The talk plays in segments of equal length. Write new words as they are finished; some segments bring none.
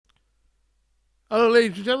Hello,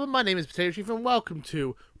 ladies and gentlemen, my name is Potato Chief, and welcome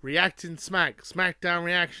to Reacting Smackdown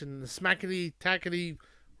Reaction, the smackety tackety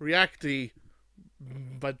reacty,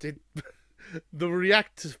 but the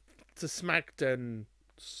react to Smackdown,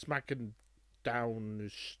 smacking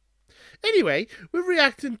down. Anyway, we're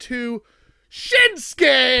reacting to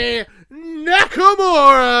Shinsuke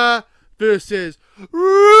Nakamura versus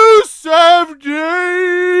Rusev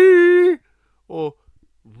Day, or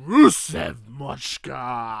Rusev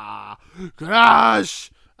Mochka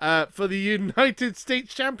Crash for the United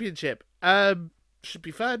States Championship. Should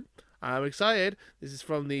be fun. I'm excited. This is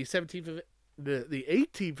from the 17th of the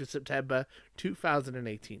 18th of September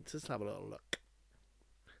 2018. So let's have a little look.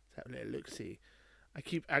 Let's have a little look. See, I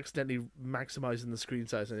keep accidentally maximizing the screen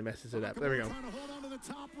size and it messes it up. There we go.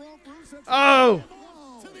 Oh,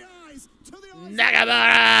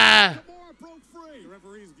 Nakamura! The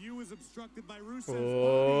referee's view is obstructed by Rusev.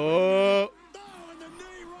 Oh,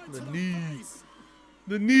 and the knee.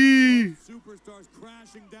 The knee. Superstars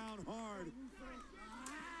crashing down hard.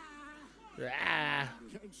 Ah.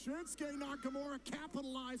 Can Shinsuke Nakamura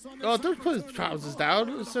capitalize on Oh, don't put his trousers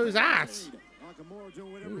down. So his ass. Nakamura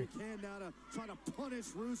doing whatever he can now to try to punish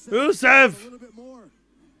Rusev. Rusev. A little bit more.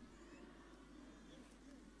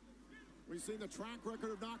 We've seen the track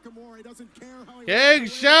record of Nakamura. He doesn't care how he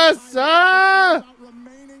Kinshasa!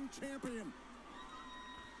 remaining champion.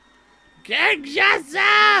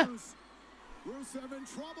 Kinshasa! Rusev in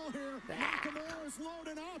trouble here. Nakamura is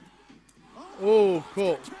loading up. Oh,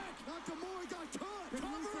 cool. Nakamura got caught.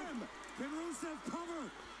 Cover him. Can Rusev cover?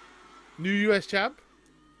 New US champ.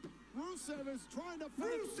 Rusev is trying to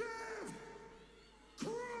Rusev!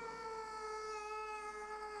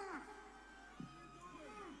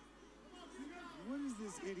 What is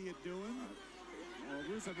this idiot doing? Oh,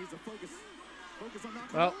 Rusev needs to focus on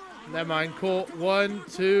Nakamura. Well, never mind. Cool. 1,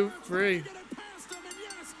 2, 3. Get it past him, and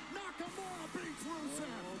yes, Nakamura beats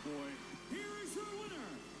Rusev. Oh boy. Here is your winner,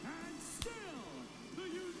 and still the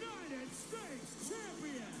United States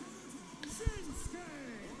champion, Shinsuke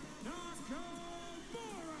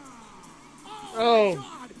Nakamura. Oh.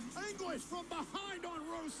 God! English from behind on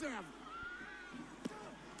Rusev.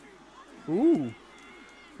 Ooh.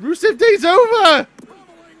 Rusev Day's over!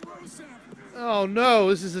 Pummeling Rusev. Oh no,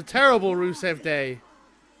 this is a terrible Rusev Day.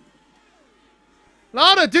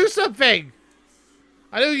 Lana, do something!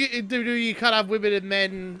 I know you can't have women and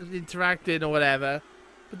men interacting or whatever,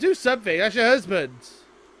 but do something. That's your husband.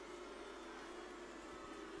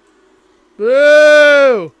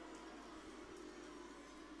 Boo!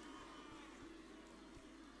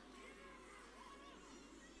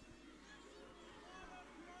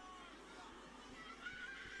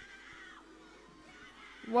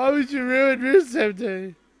 Why would you ruin Rusev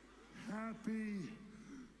Day? Happy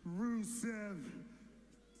Rusev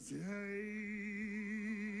Day.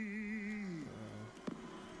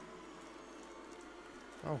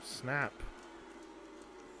 Oh, snap.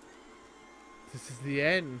 This is the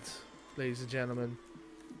end, ladies and gentlemen.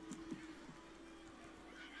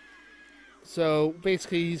 So,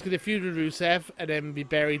 basically, he's going to feud with Rusev and then be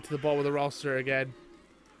buried to the bottom of the roster again.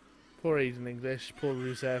 Poor Aiden English. Poor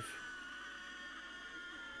Rusev.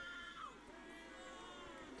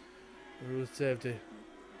 Rusev Day.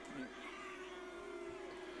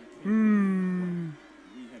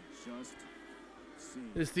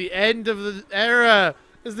 It's the end of the era.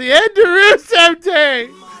 It's the end of Rusev Day.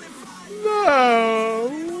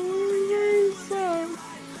 No. Rusev.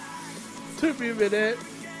 Took me a minute.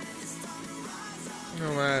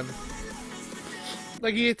 Oh man.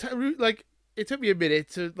 Like it took me a minute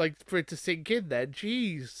to for it to sink in. Then,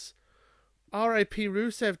 jeez. R.I.P.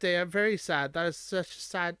 Rusev Day. I'm very sad. That is such a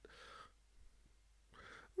sad.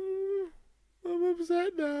 I'm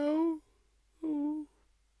upset now. Oh.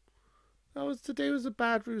 Today was a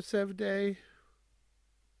bad Rusev Day.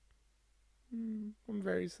 I'm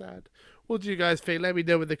very sad. What do you guys think? Let me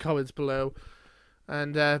know in the comments below.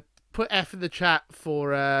 And put F in the chat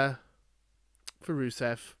for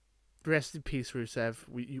Rusev. Rest in peace, Rusev.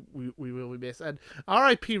 We will be missed. And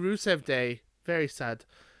R.I.P. Rusev Day. Very sad.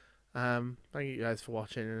 Thank you guys for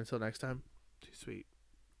watching, and until next time, too sweet.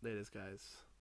 Laters, guys.